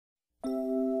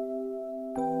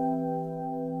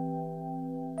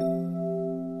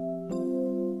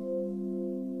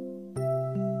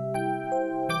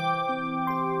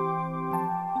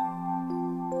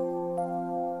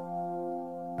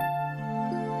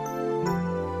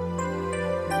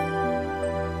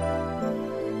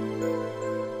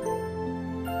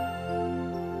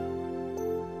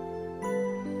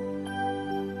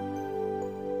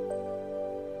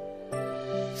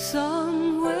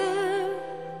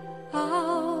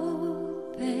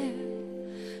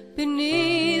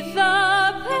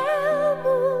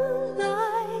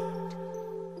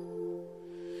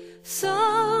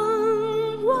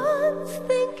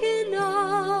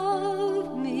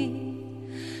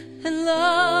and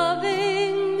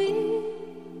loving me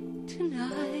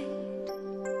tonight.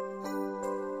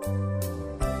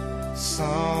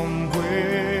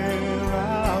 Somewhere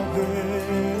out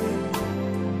there,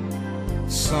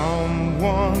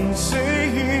 someone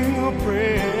saying a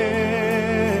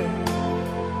prayer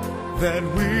that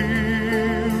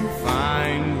we'll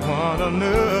find one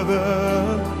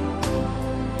another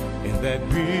in that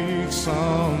big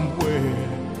somewhere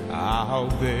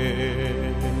out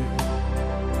there.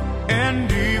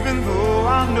 And even though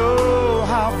I know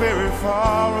how very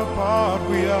far apart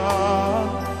we are,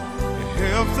 it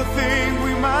helps to think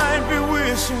we might be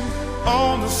wishing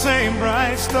on the same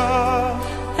bright star.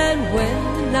 And when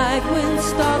the night wind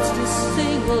starts to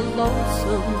sing a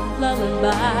lonesome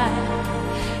lullaby,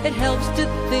 it helps to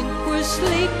think we're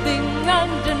sleeping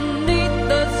underneath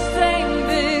the same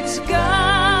big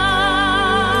sky.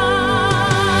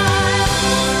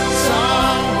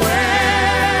 Somewhere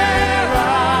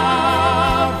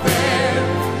out there,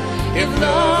 if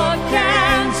love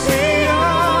can see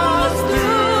us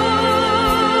through,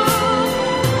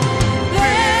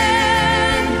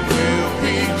 then we'll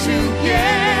be together.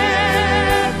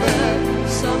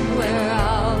 Somewhere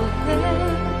out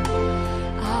there,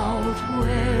 out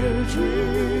where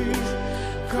dreams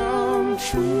come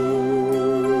true.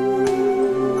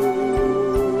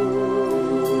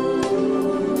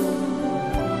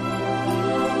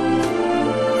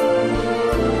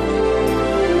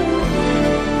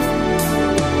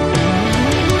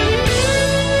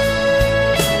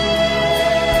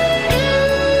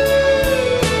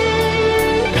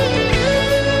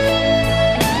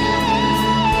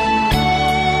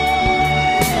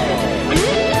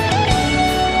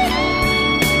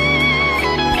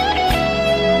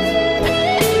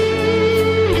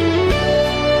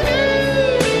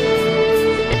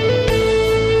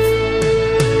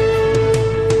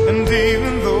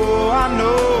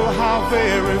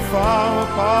 Very far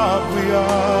apart we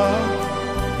are,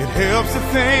 it helps to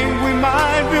think we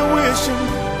might be wishing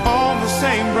on the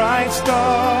same bright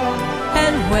star.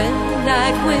 And when the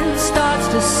night wind starts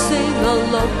to sing a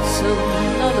lonesome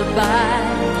lullaby,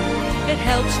 it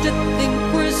helps to think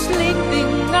we're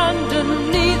sleeping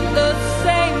underneath the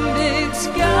same big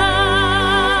sky.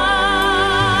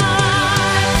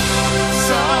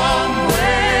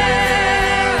 Somewhere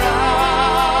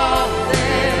out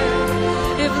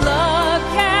there, if love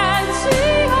can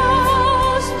see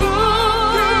us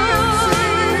through,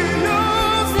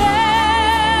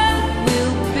 then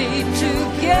we'll be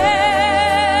together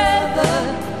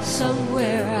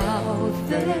somewhere out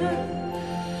there,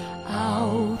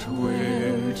 out where